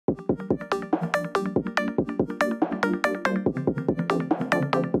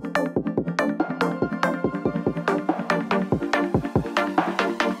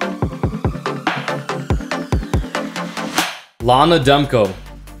Lana Demko,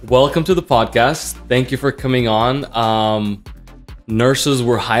 welcome to the podcast. Thank you for coming on. Nurses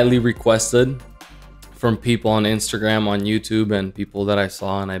were highly requested from people on Instagram, on YouTube, and people that I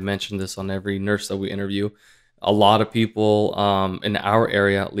saw, and I mentioned this on every nurse that we interview. A lot of people in our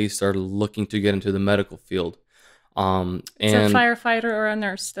area, at least, are looking to get into the medical field. It's a firefighter or a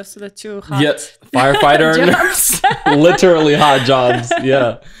nurse. Those are the two hot firefighter or nurse. Literally hot jobs.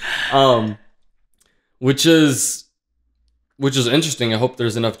 Yeah. Which is interesting. I hope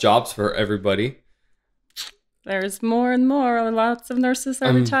there's enough jobs for everybody. There's more and more. Lots of nurses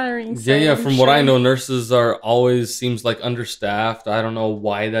are retiring. So yeah. From what I know, nurses are always seems like understaffed. I don't know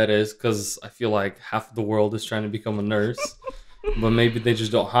why that is, because I feel like half of the world is trying to become a nurse. But maybe they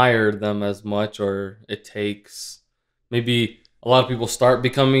just don't hire them as much, or it takes... Maybe a lot of people start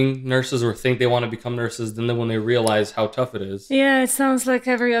becoming nurses or think they want to become nurses, then when they realize how tough it is. Yeah, it sounds like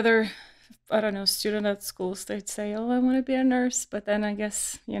every other... I don't know, student at schools, they'd say, oh, I want to be a nurse. But then I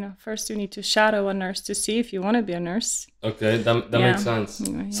guess, first you need to shadow a nurse to see if you want to be a nurse. Okay, that makes sense.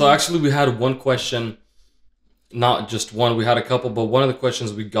 Yeah. So actually we had one question, not just one, we had a couple, but one of the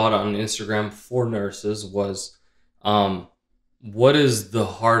questions we got on Instagram for nurses was, what is the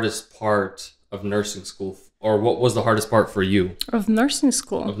hardest part of nursing school? Or what was the hardest part for you? Of nursing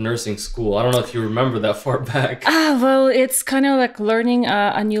school? Of nursing school. I don't know if you remember that far back. Well, it's kind of like learning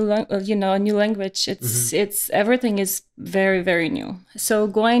a new language. It's everything is very, very new. So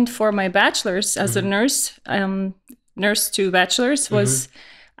going for my bachelor's as a nurse, nurse to bachelor's was,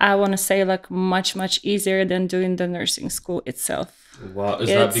 I want to say, like much, much easier than doing the nursing school itself. Wow. Is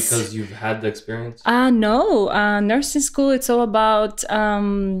that because you've had the experience? No. Nursing school, it's all about,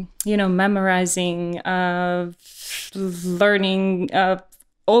 memorizing, learning,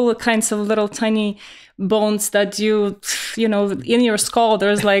 all the kinds of little tiny bones that in your skull,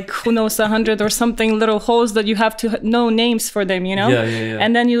 there's like, who knows, 100 or something little holes that you have to know names for them, Yeah.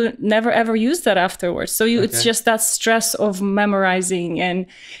 And then you never ever use that afterwards. So it's just that stress of memorizing and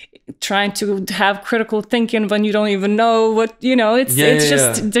trying to have critical thinking when you don't even know what,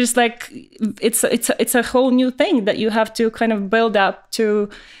 there's like, it's a whole new thing that you have to kind of build up to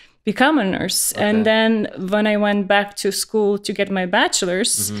become a nurse. Okay. And then when I went back to school to get my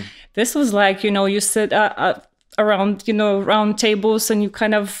bachelor's, this was like, you sit around, round tables and you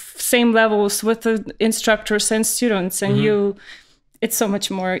kind of same levels with the instructors and students, and it's so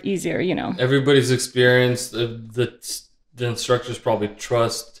much more easier, Everybody's experienced, the instructors probably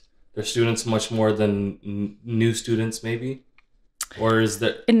trust their students much more than new students, maybe? Or is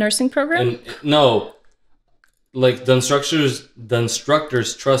that... In nursing program? No. Like the instructors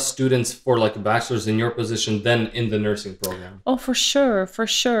trust students for like a bachelor's in your position than in the nursing program. Oh, for sure.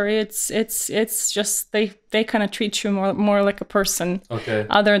 It's just they kind of treat you more like a person. Okay.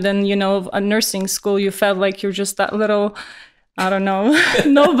 Other than, a nursing school, you felt like you're just that little... I don't know,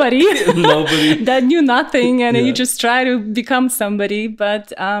 nobody that knew nothing, and you just try to become somebody.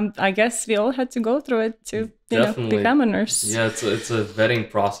 But I guess we all had to go through it to become a nurse. Yeah, it's a vetting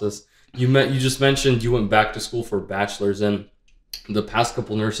process. You just mentioned you went back to school for a bachelor's, and the past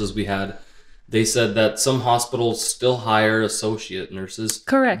couple nurses we had, they said that some hospitals still hire associate nurses.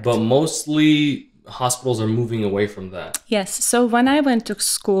 Correct. But mostly hospitals are moving away from that. Yes. So when I went to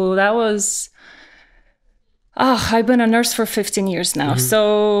school, that was... I've been a nurse for 15 years now.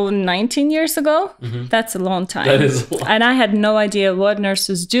 So 19 years ago, that's a long time. That is a lot. And I had no idea what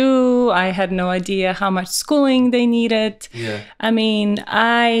nurses do. I had no idea how much schooling they needed. Yeah. I mean,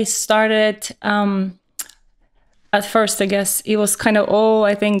 I started, at first, I guess it was kind of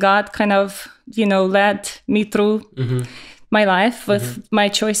I think God kind of, led me through my life with my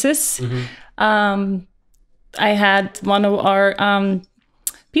choices. I had one of our...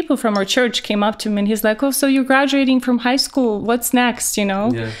 people from our church came up to me and he's like, oh, so you're graduating from high school. What's next,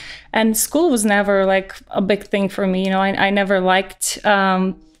 Yeah. And school was never like a big thing for me. I never liked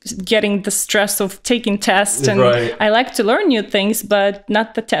getting the stress of taking tests. And I like to learn new things, but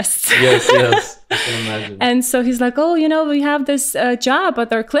not the tests. Yes. I can imagine. And so he's like, oh, we have this job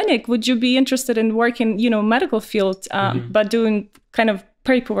at our clinic. Would you be interested in working, medical field, but doing kind of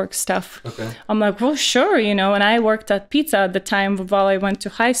paperwork stuff? Okay. I'm like, well, sure, and I worked at pizza at the time while I went to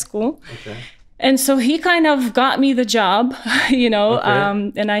high school. Okay. And so he kind of got me the job,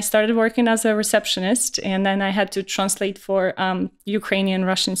 and I started working as a receptionist, and then I had to translate for Ukrainian,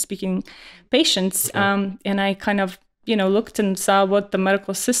 Russian-speaking patients. Okay. And I kind of, looked and saw what the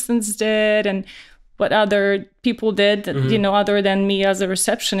medical assistants did and what other people did, other than me as a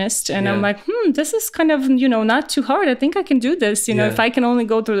receptionist. And I'm like, this is kind of, not too hard. I think I can do this, if I can only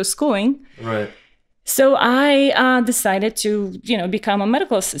go through the schooling. Right. So I decided to, become a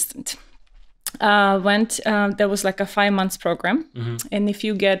medical assistant. there was like a 5 months program. And if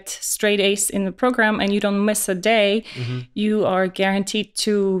you get straight A's in the program and you don't miss a day, you are guaranteed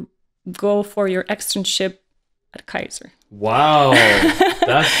to go for your externship at Kaiser. Wow,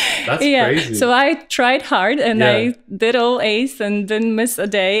 that's crazy. So I tried hard and I did all A's and didn't miss a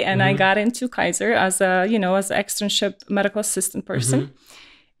day, and I got into Kaiser as a as an externship medical assistant person.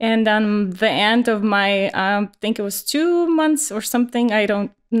 And the end of my, I think it was 2 months or something. I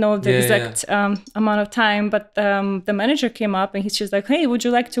don't know the exact amount of time, but the manager came up and she's like, "Hey, would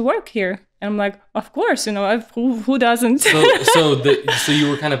you like to work here?" And I'm like, "Of course, who doesn't?" So you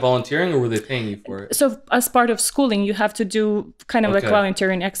were kind of volunteering, or were they paying you for it? So as part of schooling, you have to do kind of like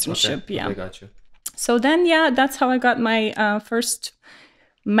volunteering externship. Okay. I got you. So then, that's how I got my first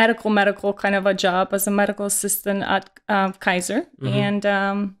medical kind of a job as a medical assistant at Kaiser. And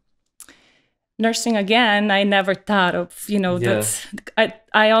nursing, again, I never thought of, that's,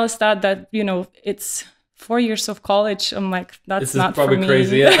 I always thought that, it's 4 years of college. I'm like, that's not for me. This is probably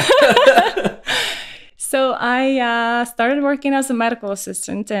crazy, So I started working as a medical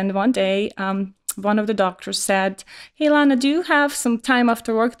assistant, and one day, one of the doctors said, "Hey, Lana, do you have some time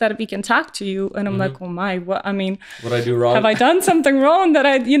after work that we can talk to you?" And I'm like, "Oh my, what? I mean, what I do wrong? Have I done something wrong that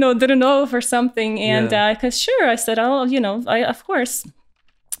I, didn't know of or something?" And because sure, I said, "Oh, of course."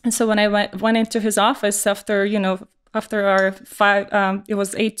 And so when I went into his office after our it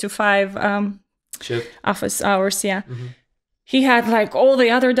was 8 to 5 shift office hours, he had like all the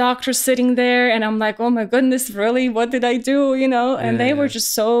other doctors sitting there, and I'm like, "Oh my goodness, really? What did I do?" And they were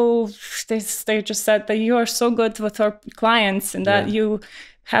just so, they just said that you are so good with our clients and that you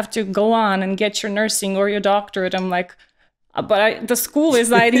have to go on and get your nursing or your doctorate. I'm like, "But the school is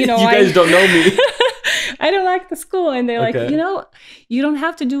like, you guys don't know me." I don't like the school. And they're like, you don't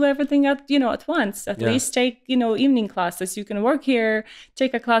have to do everything at once. At least take, evening classes. You can work here,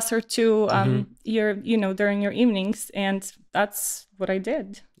 take a class or two, during your evenings. And that's what I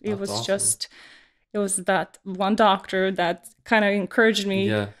did. It was awesome. It was that one doctor that kind of encouraged me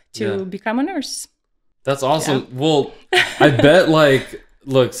to become a nurse. That's awesome. Yeah. Well, I bet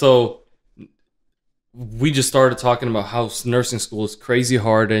look, so we just started talking about how nursing school is crazy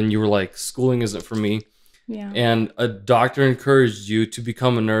hard, and you were like, schooling isn't for me. Yeah. And a doctor encouraged you to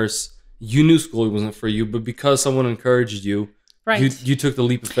become a nurse. You knew schooling wasn't for you, but because someone encouraged you, you took the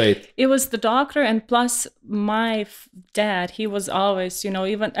leap of faith. It was the doctor, and plus my dad, he was always,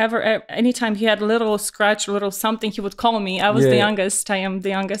 anytime he had a little scratch, a little something, he would call me. I was the youngest. I am the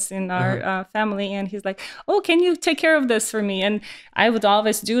youngest in our family. And he's like, "Oh, can you take care of this for me?" And I would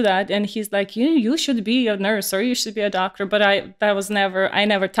always do that. And he's like, you should be a nurse or you should be a doctor. But I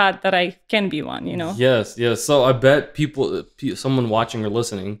never thought that I can be one, Yes. So I bet someone watching or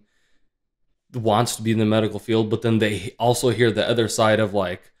listening wants to be in the medical field, but then they also hear the other side of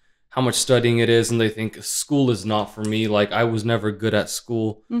like how much studying it is, and they think school is not for me. Like, I was never good at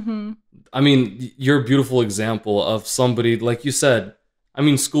school. I mean, you're a beautiful example of somebody, like you said, I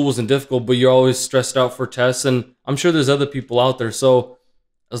mean, school wasn't difficult, but you're always stressed out for tests, and I'm sure there's other people out there. So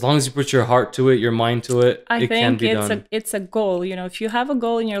as long as you put your heart to it, your mind to it, it can be done. It's a goal. If you have a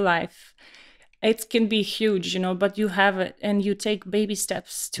goal in your life, it can be huge, but you have it and you take baby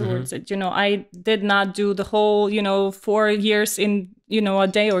steps towards it. I did not do the whole, 4 years in, a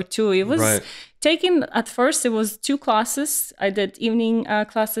day or two. It was taking, at first, it was 2 classes. I did evening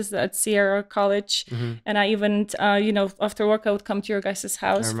classes at Sierra College. And I even, after work, I would come to your guys'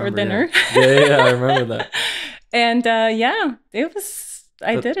 house for dinner. Yeah, I remember that. And it was,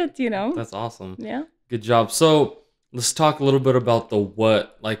 I did it, That's awesome. Yeah. Good job. So let's talk a little bit about the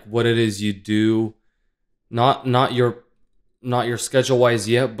what it is you do, not your schedule wise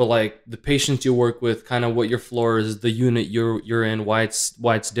yet, but like the patients you work with, kind of what your floor is, the unit you're in, why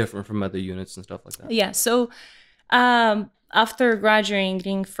it's different from other units and stuff like that. Yeah. So after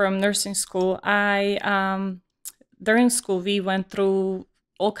graduating from nursing school, during school we went through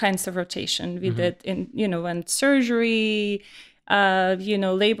all kinds of rotation. We did went surgery,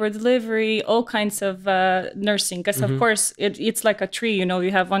 labor delivery, all kinds of nursing. Because of course it's like a tree,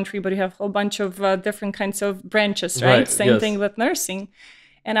 you have one tree, but you have a whole bunch of different kinds of branches, right? Same thing with nursing.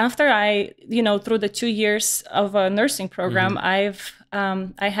 And after I, through the 2 years of a nursing program, I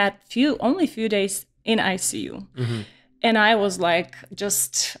had only few days in ICU. And I was like,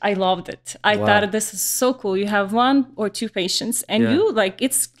 I loved it. I thought this is so cool. You have 1 or 2 patients, and you like,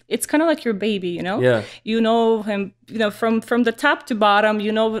 it's kind of like your baby, Yeah. You know him, from the top to bottom,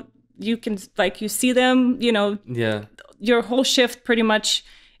 you can, like, you see them, Yeah. Your whole shift pretty much,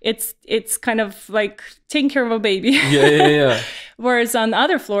 it's kind of like taking care of a baby. Yeah. Whereas on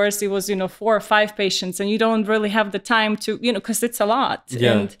other floors, it was, 4 or 5 patients, and you don't really have the time to, because it's a lot.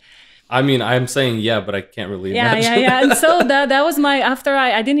 Yeah. And I mean, I'm saying yeah, but I can't really imagine. Yeah. And so that was my, after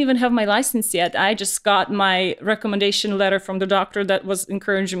I didn't even have my license yet. I just got my recommendation letter from the doctor that was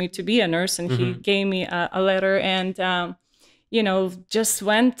encouraging me to be a nurse. And he gave me a letter, and, you know, just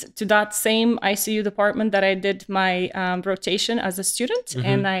went to that same ICU department that I did my rotation as a student.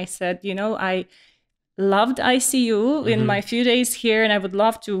 And I said, you know, I loved ICU in my few days here, and I would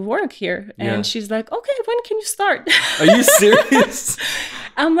love to work here. And she's like, okay, when can you start? Are you serious?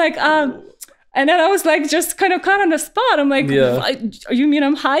 I'm like, and then I was like, just kind of caught on the spot. I'm like, you mean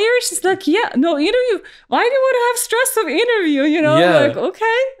I'm hired? She's like, yeah, no, interview. Why do you want to have stress of interview? You know, I'm like,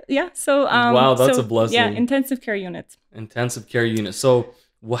 okay. Yeah. So, wow, that's a blessing. Yeah, intensive care unit. Intensive care unit. So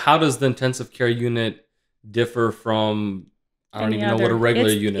how does the intensive care unit differ from, I don't even know what a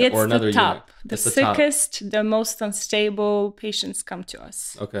regular unit or another unit? The sickest, the most unstable patients come to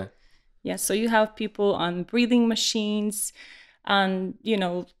us. Okay. Yeah. So you have people on breathing machines, on, you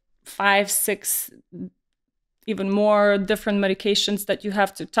know, 5, 6, even more different medications that you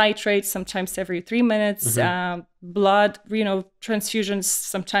have to titrate, sometimes every 3 minutes. Blood, you know, transfusions.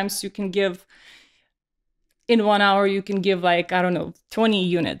 Sometimes you can give, in 1 hour, you can give like, I don't know, 20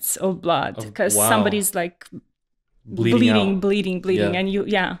 units of blood, because somebody's like bleeding. Yeah.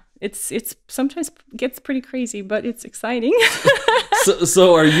 And it's sometimes gets pretty crazy, but it's exciting.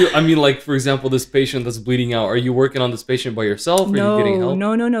 So are you, I mean, like, for example, this patient that's bleeding out, are you working on this patient by yourself? Or are you getting help?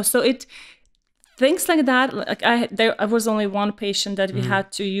 No. So things like that, like there was only one patient that we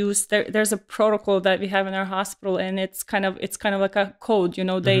had to use. There's a protocol that we have in our hospital, and it's kind of like a code, you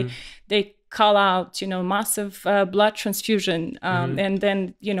know, they call out, you know, massive blood transfusion, and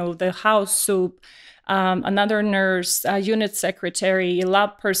then, you know, the house soup, another nurse, a unit secretary, a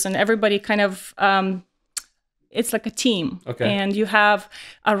lab person, everybody kind of, it's like a team. Okay. And you have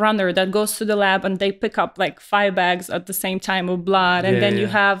a runner that goes to the lab, and they pick up like 5 bags at the same time of blood. And then you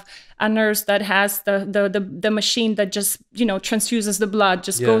have a nurse that has the machine that just, you know, transfuses the blood,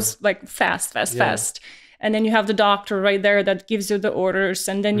 just goes like fast. And then you have the doctor right there that gives you the orders.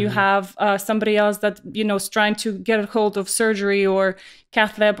 And then you have somebody else that, you know, is trying to get a hold of surgery or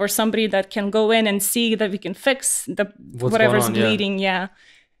cath lab, or somebody that can go in and see that we can fix whatever's bleeding.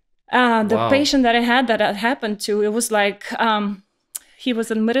 The patient that I had that happened to, it was like he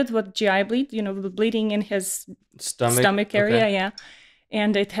was admitted with GI bleed, you know, bleeding in his stomach area.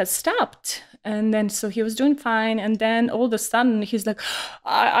 And it has stopped. And then, so he was doing fine. And then all of a sudden he's like,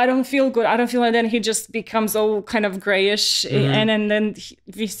 I don't feel good. I don't feel. And then he just becomes all kind of grayish. And then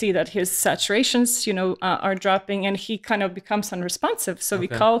we see that his saturations, you know, are dropping, and he kind of becomes unresponsive. So we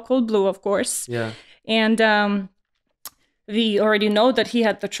call Cold Blue, of course. And we already know that he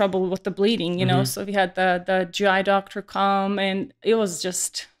had the trouble with the bleeding, you know. So we had the GI doctor come, and it was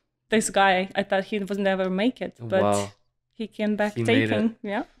just this guy. I thought he would never make it, but he came back taking.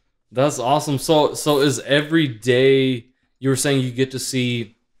 Yeah. That's awesome. So is every day, you were saying you get to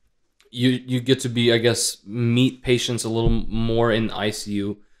see, you get to be, I guess, meet patients a little more in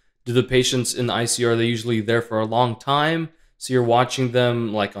ICU. Do the patients in the ICU, are they usually there for a long time? So you're watching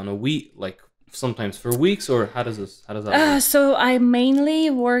them like on a week, like sometimes for weeks, or how does that work? So I mainly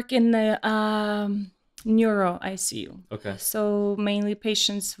work in the neuro ICU. Okay. So mainly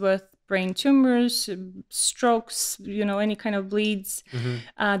patients with brain tumors, strokes, you know, any kind of bleeds.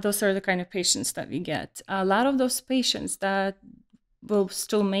 Those are the kind of patients that we get. A lot of those patients that will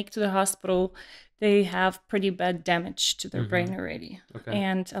still make to the hospital, they have pretty bad damage to their brain already.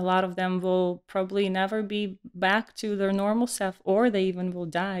 And a lot of them will probably never be back to their normal self, or they even will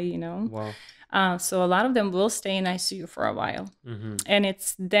die, you know. So a lot of them will stay in ICU for a while. And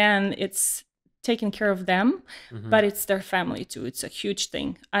it's taking care of them, but it's their family too. It's a huge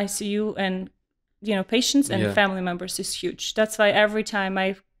thing. ICU and, you know, patients and family members is huge. That's why every time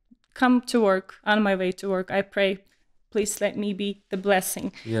I come to work, on my way to work, I pray, please let me be the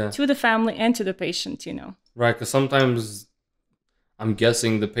blessing to the family and to the patient, you know. Right, because sometimes I'm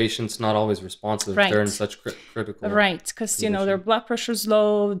guessing the patient's not always responsive. They're in such critical. Right, because, you know, their blood pressure's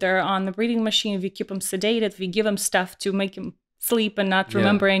low, they're on the breathing machine, we keep them sedated, we give them stuff to make them sleep and not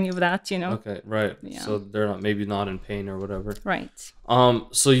remember any of that, you know. Okay, right. So they're maybe not in pain or whatever. Right.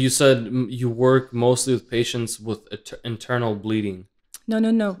 So you said you work mostly with patients with internal bleeding.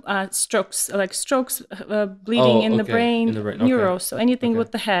 No. Strokes, bleeding in the brain, neuro, so anything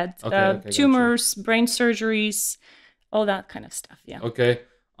with the head, tumors, brain surgeries, all that kind of stuff. Yeah. Okay.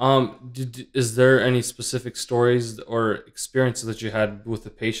 Is there any specific stories or experiences that you had with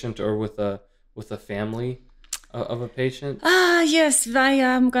a patient or with a family of a patient? Yes, I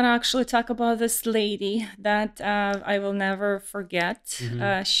am gonna actually talk about this lady that I will never forget.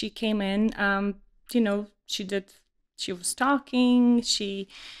 She came in, you know, she was talking, she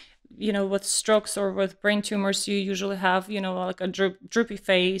with strokes or with brain tumors, you usually have, like a droopy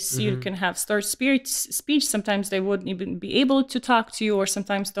face. You can have slurred speech. Sometimes they wouldn't even be able to talk to you, or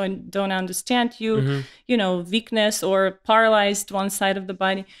sometimes don't understand you, weakness or paralyzed one side of the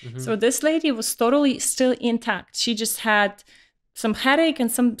body. So this lady was totally still intact. She just had some headache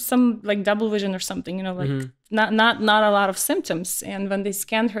and some like double vision or something, like not a lot of symptoms. And when they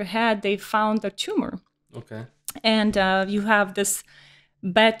scanned her head, they found a tumor. Okay. And you have this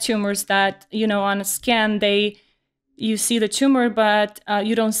bad tumors that, on a scan, you see the tumor, but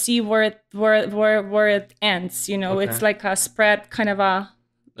you don't see where it ends. It's like a spread, kind of a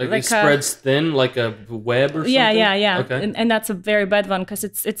like it spreads thin, like a web or something. Yeah. Okay. And that's a very bad one, because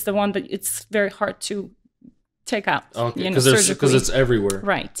it's the one that it's very hard to take out. Okay. Because it's everywhere.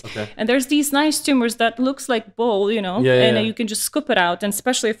 Right. Okay. And there's these nice tumors that looks like bowl, and you can just scoop it out, and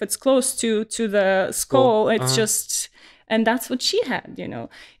especially if it's close to the skull, it's just. And that's what she had,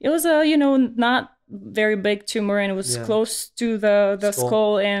 It was a, not very big tumor, and it was close to the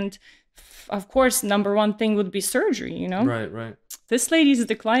skull. And of course, number one thing would be surgery, Right. This lady's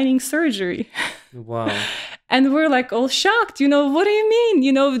declining surgery. Wow. And we're like all shocked, what do you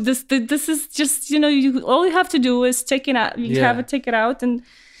mean? This is just, all you have to do is take it out. You have it, take it out. And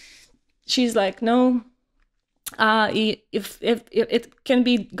she's like, no. If it can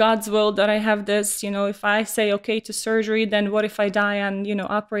be God's will that I have this, if I say okay to surgery, then what if I die on,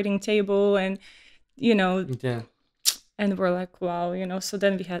 operating table? And, and we're like, wow, so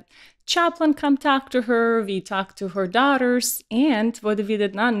then we had chaplain come talk to her. We talked to her daughters. And what we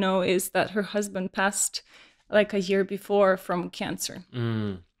did not know is that her husband passed like a year before from cancer.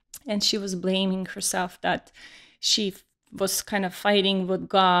 And she was blaming herself that she was kind of fighting with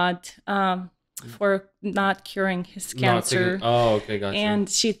God, for not curing his cancer. Okay, gotcha. And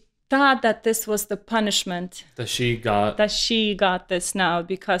she thought that this was the punishment that she got this now,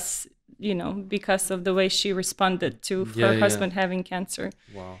 because of the way she responded to her husband having cancer.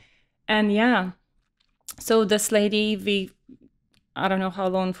 Wow. And so this lady, I don't know how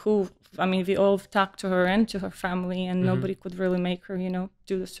long, we all talked to her and to her family, and nobody could really make her,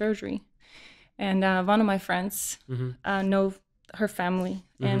 do the surgery. And one of my friends know her family,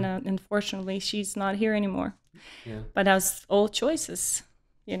 and unfortunately she's not here anymore. But as all choices,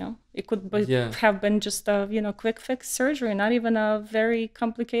 it could have been just a quick fix surgery, not even a very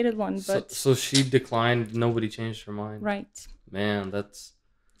complicated one. But so she declined. Nobody changed her mind. Right. Man, that's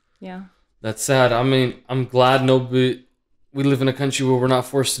sad. I mean, I'm glad we live in a country where we're not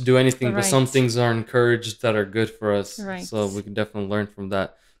forced to do anything, but some things are encouraged that are good for us. Right. So we can definitely learn from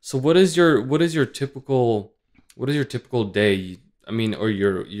that. So what is your typical day? I mean, or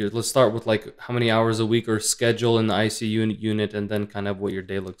your let's start with like how many hours a week or schedule in the ICU unit, and then kind of what your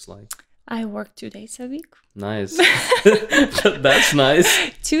day looks like. I work 2 days a week. Nice. That's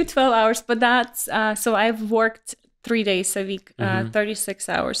nice. 12 hours, but that's so I've worked 3 days a week, 36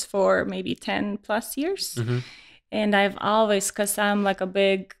 hours for maybe 10 plus years. And I've always, because I'm like a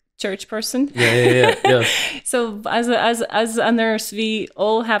big church person. Yeah. So as a nurse, we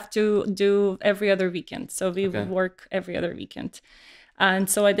all have to do every other weekend. So we work every other weekend. And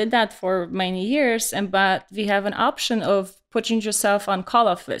so I did that for many years. But we have an option of putting yourself on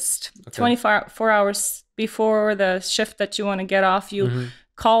call-off list. 24 hours before the shift that you want to get off, you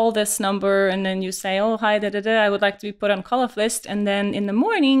call this number, and then you say, oh, hi, I would like to be put on call-off list. And then in the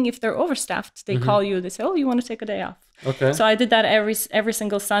morning, if they're overstaffed, they call you. They say, oh, you want to take a day off. Okay. So I did that every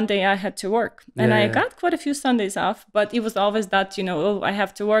single Sunday I had to work. And I got quite a few Sundays off, but it was always that, I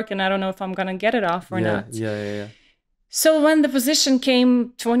have to work and I don't know if I'm going to get it off or not. Yeah. So when the position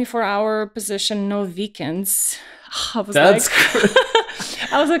came, 24-hour position, no weekends, I was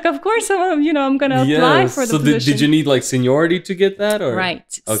like, of course, I'm going to apply for the position. So did you need like seniority to get that? Or?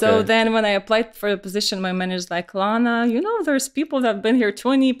 Right. Okay. So then when I applied for the position, my manager's like, Lana, there's people that have been here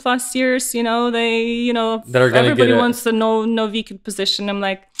 20 plus years, everybody wants to know no vacant position. I'm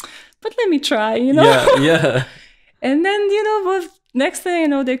like, but let me try, Yeah. And then, next thing I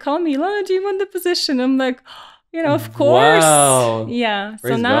know, they call me, Lana, do you want the position? I'm like, of course. Wow. Yeah.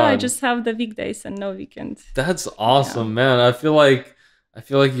 Praise so now God. I just have the weekdays and no weekends. That's awesome, man. I feel like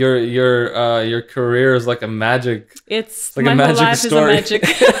your career is like a magic. It's like my a magic whole life story. is a magic.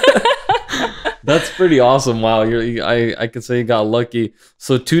 That's pretty awesome. Wow. I could say you got lucky.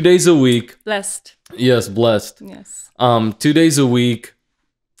 So 2 days a week. Blessed. Yes, blessed. Yes. 2 days a week,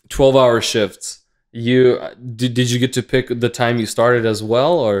 12-hour shifts. Did you get to pick the time you started as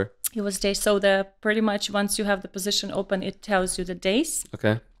well, or? It was days. So pretty much once you have the position open, it tells you the days.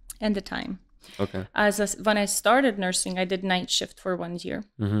 Okay. And the time. Okay. When I started nursing, I did night shift for 1 year.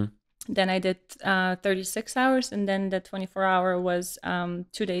 Then I did 36 hours, and then the 24-hour was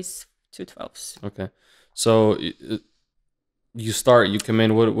 2 days, 2 12s. Okay. So you come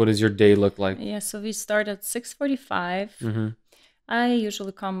in, what does your day look like? Yeah, so we start at 6:45. Mm-hmm. I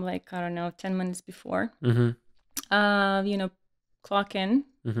usually come like, I don't know, 10 minutes before. Mm-hmm. Clock in.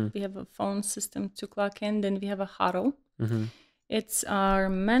 Mm-hmm. We have a phone system to clock in. Then we have a huddle. Mm-hmm. It's our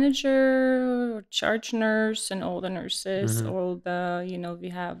manager, charge nurse, and all the nurses, all the, we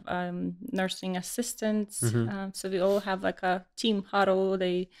have nursing assistants. So we all have like a team huddle.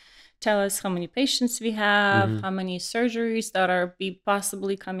 They tell us how many patients we have, how many surgeries that are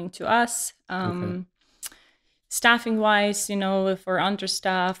possibly coming to us. Staffing wise, if we're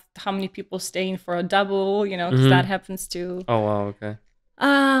understaffed, how many people staying for a double, because that happens too. Oh, wow. Okay.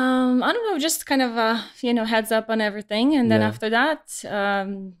 I don't know, just kind of heads up on everything, and then after that,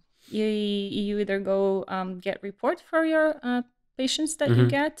 you either go get report for your patients that you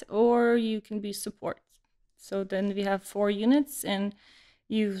get, or you can be support. So then we have 4 units, and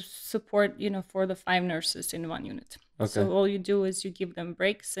you support for the 5 nurses in 1 unit. Okay. So all you do is you give them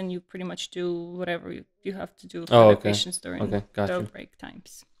breaks, and you pretty much do whatever you have to do for the patients during the break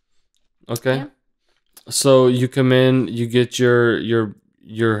times. Okay. Yeah. So you come in, you get your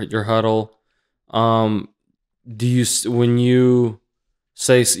huddle. Do you, when you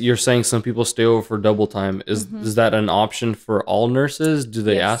say, you're saying some people stay over for double time, is that an option for all nurses? Do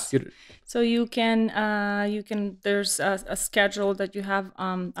they ask you to? So you can there's a schedule that you have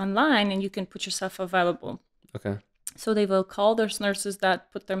online, and you can put yourself available. Okay. So they will call those nurses that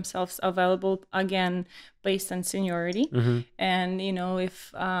put themselves available, again based on seniority. And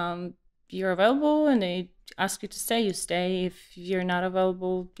if you're available and they ask you to stay, you stay. If you're not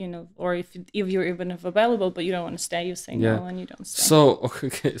available, or if you're even available but you don't want to stay, you say no, and you don't stay. So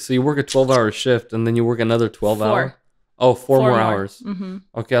okay, so you work a 12-hour shift, and then you work another 12-hour. Oh, 4 more hours.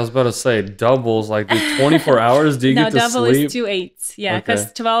 Okay, I was about to say doubles, like 24 hours. Do you get to sleep? No, double is 2 8s. Yeah,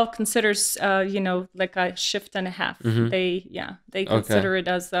 because 12 considers like a shift and a half. They consider it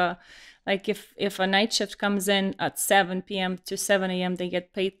as like if a night shift comes in at 7 p.m. to 7 a.m., they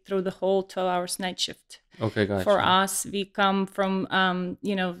get paid through the whole 12 hours night shift. Okay, gotcha. For us, we come from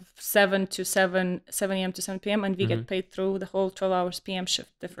 7 to 7 a.m. to 7 p.m. and we get paid through the whole 12 hours p.m.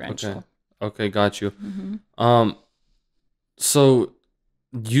 shift differential. Okay, got you. So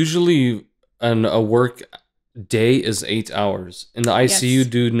usually a work day is 8 hours. In the ICU,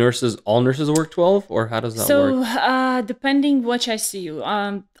 do all nurses work 12, or how does that work? So depending which ICU.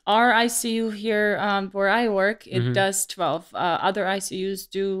 Our ICU here where I work, it does 12. Other ICUs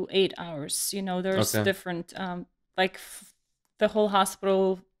do 8 hours. There's different, like the whole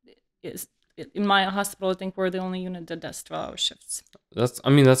hospital is, in my hospital, I think we're the only unit that does 12-hour shifts. That's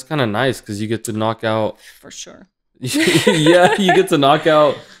kind of nice, because you get to knock out. For sure. Yeah, you get to knock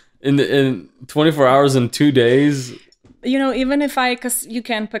out in 24 hours in 2 days. Even if because you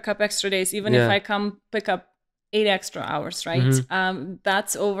can pick up extra days, even if I come pick up 8 extra hours, right?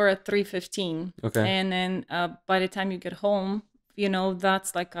 That's over at 3:15. Okay. And then by the time you get home,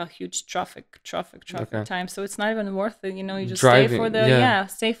 that's like a huge traffic time. So it's not even worth it. You just stay for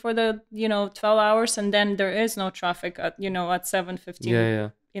the 12 hours, and then there is no traffic at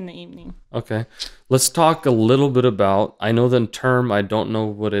 7:15 in the evening. Okay. Let's talk a little bit about, I know the term, I don't know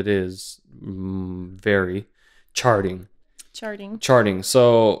what it is, charting. Charting.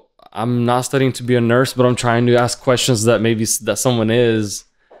 So I'm not studying to be a nurse, but I'm trying to ask questions that maybe that someone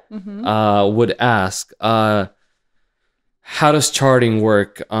would ask. How does charting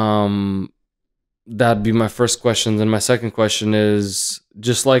work? That'd be my first question. Then my second question is,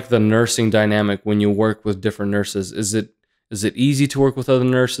 just like the nursing dynamic, when you work with different nurses, is it easy to work with other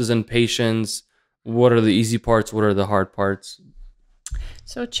nurses and patients? What are the easy parts? What are the hard parts?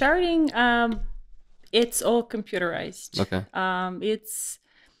 So charting, it's all computerized. Okay.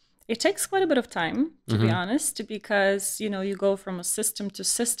 It takes quite a bit of time, to be honest, because you go from a system to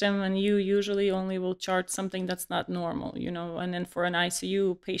system, and you usually only will chart something that's not normal, and then for an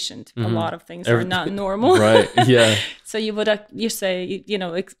ICU patient, a lot of things are not normal. Right. Yeah. So you say you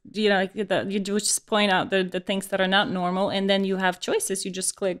just point out the things that are not normal, and then you have choices. You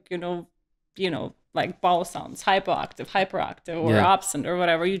just click like bowel sounds, hyperactive, or absent, or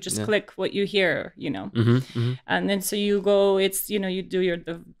whatever. You just click what you hear, and then so you go. It's you do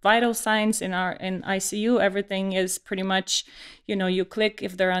the vital signs in ICU. Everything is pretty much you click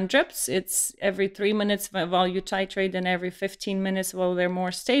if they're on drips. It's every 3 minutes while you titrate, and every 15 minutes while they're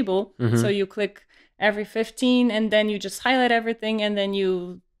more stable. So you click every 15, and then you just highlight everything, and then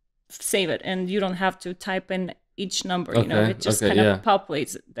you save it, and you don't have to type in each number. It just kind of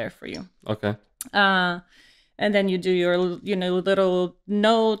populates it there for you. Okay. And And then you do your, little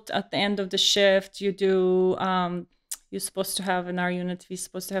note at the end of the shift. You do, you're supposed to have in our unit, we're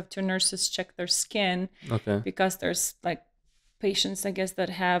supposed to have 2 nurses check their skin. Okay. Because there's like patients, I guess, that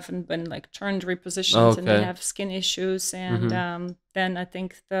haven't been like turned repositions and they have skin issues. And then I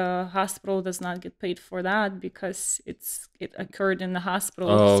think the hospital does not get paid for that because it occurred in the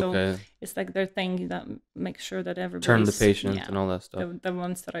hospital. So it's like their thing that makes sure that everybody turn the patient and all that stuff. The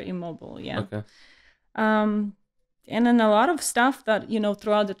ones that are immobile. Yeah. Okay. And then a lot of stuff that,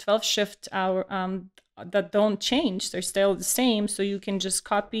 throughout the 12 shift hour, that don't change. They're still the same. So you can just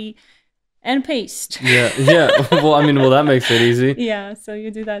copy and paste. Yeah. Well, that makes it easy. Yeah. So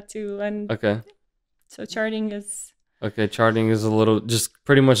you do that too. And so charting is... Okay. Charting is a little, just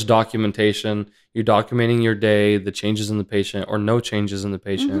pretty much documentation. You're documenting your day, the changes in the patient or no changes in the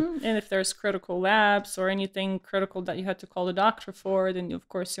patient. And if there's critical labs or anything critical that you had to call the doctor for, then of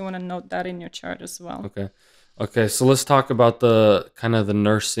course you want to note that in your chart as well. Okay. So let's talk about the kind of the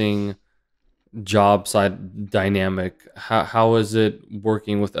nursing job side dynamic. How is it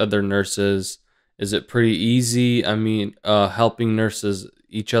working with other nurses? Is it pretty easy? I mean, helping nurses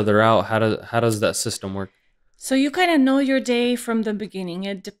each other out. How does that system work? So you kind of know your day from the beginning.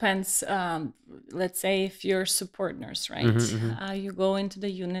 It depends. Let's say if you're a support nurse, right? You go into the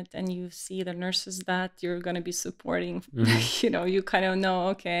unit and you see the nurses that you're going to be supporting. You kind of know,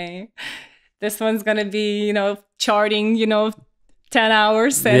 okay, this one's going to be, charting, 10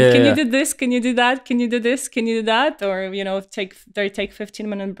 hours. And can you do this? Can you do that? Can you do this? Can you do that? Or, they take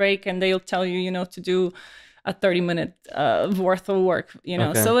 15-minute break and they'll tell you, to do a 30-minute worth of work,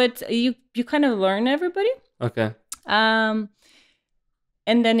 So it's, you kind of learn everybody. Okay. And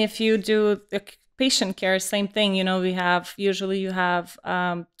then if you do the patient care, same thing, usually you have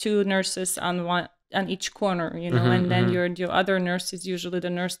 2 nurses on each corner, and then your other nurse is usually the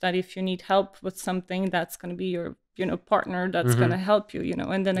nurse that if you need help with something, that's going to be your, partner that's going to help you,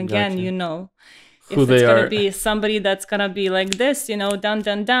 and then again, if it's going to be somebody that's going to be like this,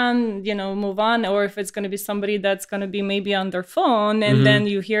 done, move on, or if it's going to be somebody that's going to be maybe on their phone and then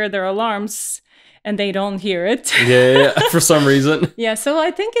you hear their alarms and they don't hear it. Yeah, for some reason. Yeah, so I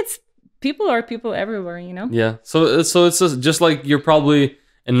think it's people everywhere, Yeah, so it's just like you're probably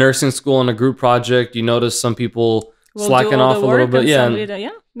in nursing school on a group project. You notice some people slacking off a little bit. Yeah.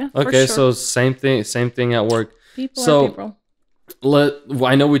 Okay, so same thing at work. People are people.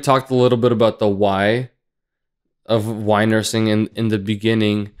 I know we talked a little bit about the why of why nursing in the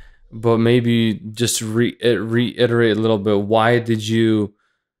beginning, but maybe just reiterate a little bit. Why did you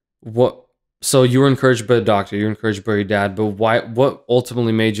So you were encouraged by the doctor, you were encouraged by your dad, but what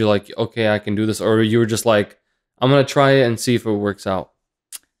ultimately made you like, okay, I can do this? Or you were just like, I'm going to try it and see if it works out?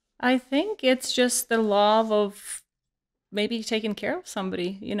 I think it's just the love of maybe taking care of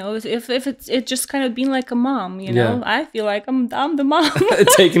somebody, if it's just kind of being like a mom, I feel like I'm the mom.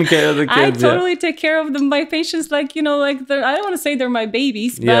 Taking care of the kids. I totally take care of my patients. Like, I don't want to say they're my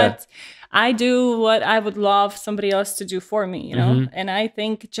babies, but I do what I would love somebody else to do for me, and I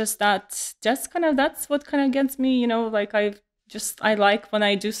think that's what kind of gets me, like I like when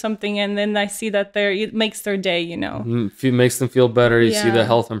I do something and then I see that it makes their day, It makes them feel better. You see the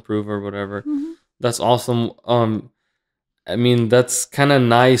health improve or whatever. That's awesome. I mean, that's kind of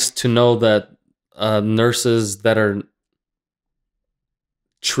nice to know that nurses that are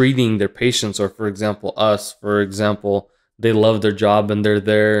treating their patients, or for example, they love their job and they're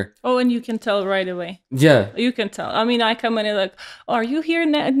there. Oh, and you can tell right away. Yeah. You can tell. I mean, I come in and like, oh, are you here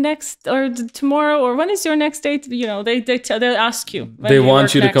next or tomorrow, or when is your next date? They'll ask you. They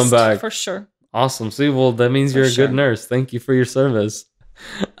want you to come back. For sure. Awesome. See, well, that means you're a good nurse. Thank you for your service.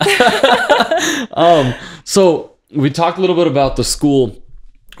 So we talked a little bit about the school.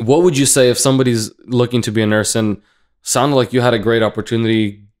 What would you say if somebody's looking to be a nurse and sounded like you had a great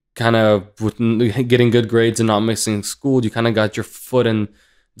opportunity, kind of with getting good grades and not missing school? You kind of got your foot in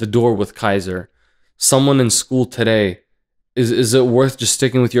the door with Kaiser. Someone in school today, is it worth just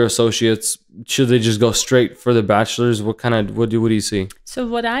sticking with your associates? Should they just go straight for the bachelor's? What do you see? So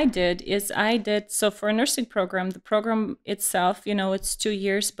what I did is so for a nursing program, the program itself, it's 2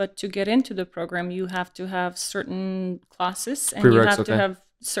 years, but to get into the program, you have to have certain classes and you have to have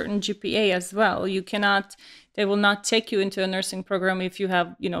certain GPA as well. They will not take you into a nursing program if you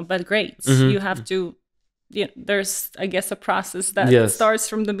have, bad grades. You have to, there's, I guess, a process that starts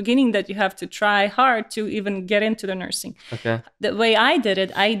from the beginning that you have to try hard to even get into the nursing. Okay. The way I did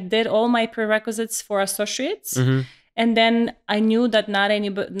it, I did all my prerequisites for associates. And then I knew that not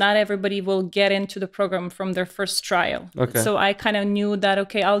everybody will get into the program from their first trial. Okay. So I kind of knew that,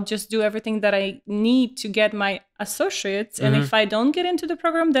 okay, I'll just do everything that I need to get my associates. And if I don't get into the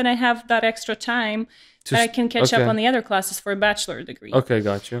program, then I have that extra time that I can catch up on the other classes for a bachelor degree. Okay,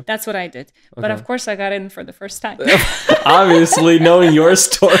 got you. That's what I did. But of course, I got in for the first time. Obviously, knowing your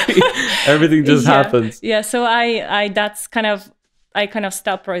story, everything just happens. Yeah, so I kind of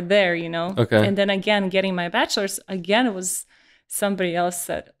stopped right there, you know. Okay. And then again, getting my bachelor's, again, it was somebody else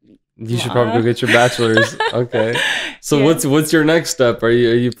said, you should probably go get your bachelor's. Okay. So what's your next step? Are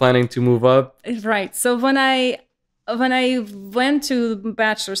you planning to move up? Right. So when I went to the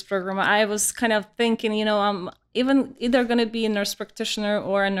bachelor's program, I was kind of thinking, you know, I'm either going to be a nurse practitioner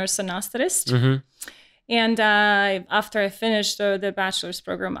or a nurse anesthetist. And after I finished the bachelor's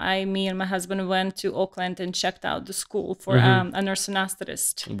program, me and my husband went to Oakland and checked out the school for a nurse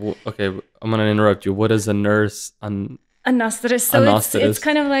anesthetist. Okay, I'm going to interrupt you. What is a nurse anesthetist? So it's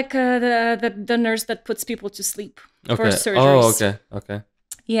kind of like the nurse that puts people to sleep for surgeries. Oh, okay.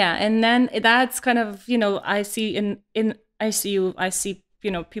 Yeah, and then that's kind of, you know, I see in ICU, I see,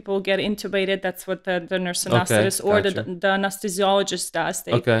 you know, people get intubated. That's what the nurse anesthetist or the anesthesiologist does.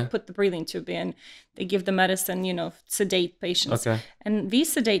 They put the breathing tube in, they give the medicine, you know, sedate patients. And we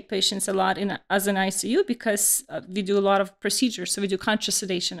sedate patients a lot as an ICU because we do a lot of procedures. So we do conscious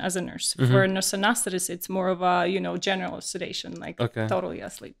sedation as a nurse. For a nurse anesthetist, it's more of a, you know, general sedation, like totally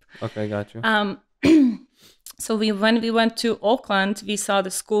asleep. Okay, got you. So when we went to Oakland, we saw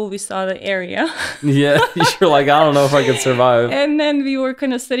the school, we saw the area. Yeah, you're like, I don't know if I could survive. And then we were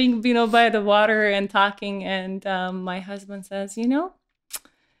kind of sitting, you know, by the water and talking. And my husband says, you know,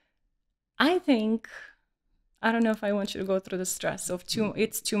 I don't know if I want you to go through the stress of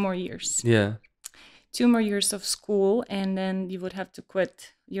it's 2 more years. Yeah. 2 more years of school, and then you would have to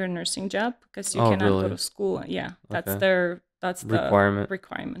quit your nursing job because you cannot go to school. Yeah, that's the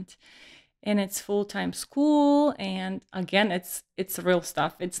requirement. And it's full-time school, and again, it's real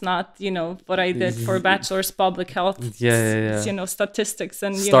stuff. It's not, you know, what I did for bachelor's public health. It's, you know, statistics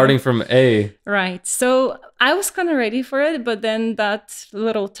and starting from A. Right. So I was kind of ready for it, but then that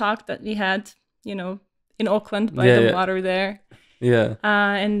little talk that we had, you know, in Oakland by the water there. Yeah.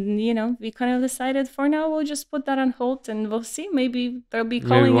 And, you know, we kind of decided for now we'll just put that on hold, and we'll see. Maybe they'll be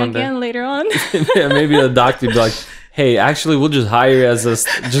calling again later on. Yeah, maybe the doctor will be like, hey, actually, we'll just hire you as this.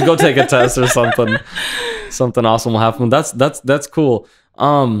 Just go take a test or something. Something awesome will happen. That's cool.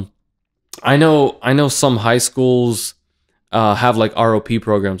 I know some high schools have like ROP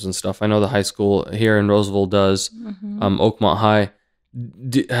programs and stuff. I know the high school here in Roseville does. Oakmont High.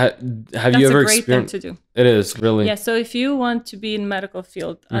 Have you ever experienced? That's a great thing to do. It is, really. Yeah. So if you want to be in medical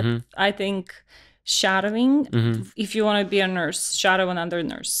field, I think shadowing, if you want to be a nurse, shadow another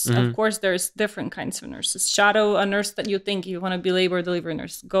nurse. Of course, there's different kinds of nurses. Shadow a nurse that you think you want to be labor delivery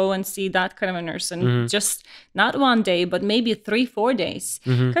nurse. Go and see that kind of a nurse, and just not one day, but maybe 3-4 days.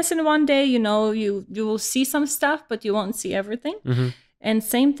 Because in one day, you know, you will see some stuff, but you won't see everything. And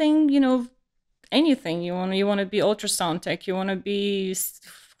same thing, you know, anything you want to be ultrasound tech, you want to be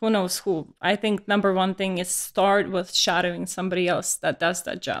who knows who. I think number one thing is start with shadowing somebody else that does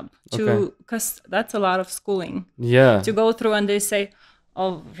that job, because that's a lot of schooling. Yeah. To go through and they say,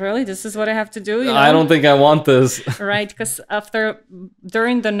 oh, really? This is what I have to do? You know? I don't think I want this. Right, because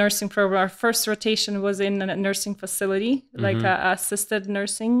during the nursing program, our first rotation was in a nursing facility, like assisted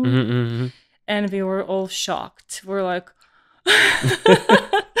nursing, and we were all shocked. We're like,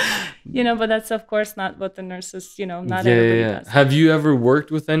 you know, but that's of course not what the nurses, you know, not everybody does. Have you ever worked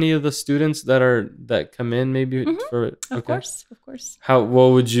with any of the students that come in maybe for Of course. What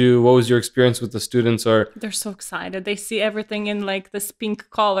was your experience with the students? Or they're so excited. They see everything in like this pink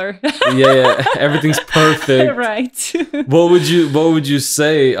collar. Everything's perfect. Right. What would you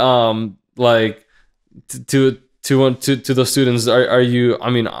say like to those students? Are you, I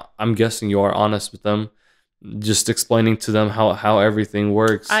mean, I'm guessing you are honest with them, just explaining to them how everything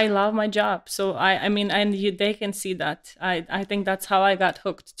works. I love my job, so I mean, and they can see that. I think that's how I got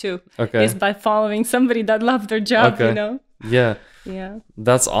hooked too. Is by following somebody that loved their job. You know. Yeah.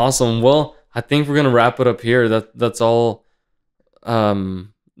 That's awesome. Well, I think we're gonna wrap it up here. That's all.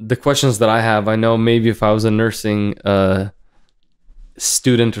 The questions that I have. I know maybe if I was a nursing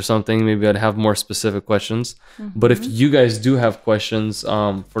student or something, maybe I'd have more specific questions. But if you guys do have questions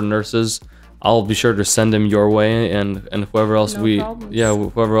for nurses, I'll be sure to send them your way, and whoever else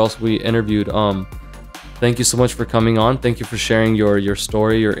whoever else we interviewed. Thank you so much for coming on. Thank you for sharing your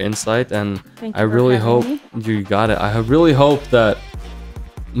story, your insight, and I really hope you got it. I really hope that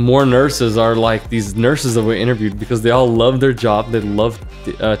more nurses are like these nurses that were interviewed, because they all love their job. They love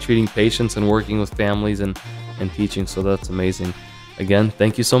treating patients and working with families and teaching. So that's amazing. Again,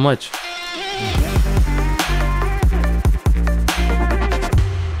 thank you so much.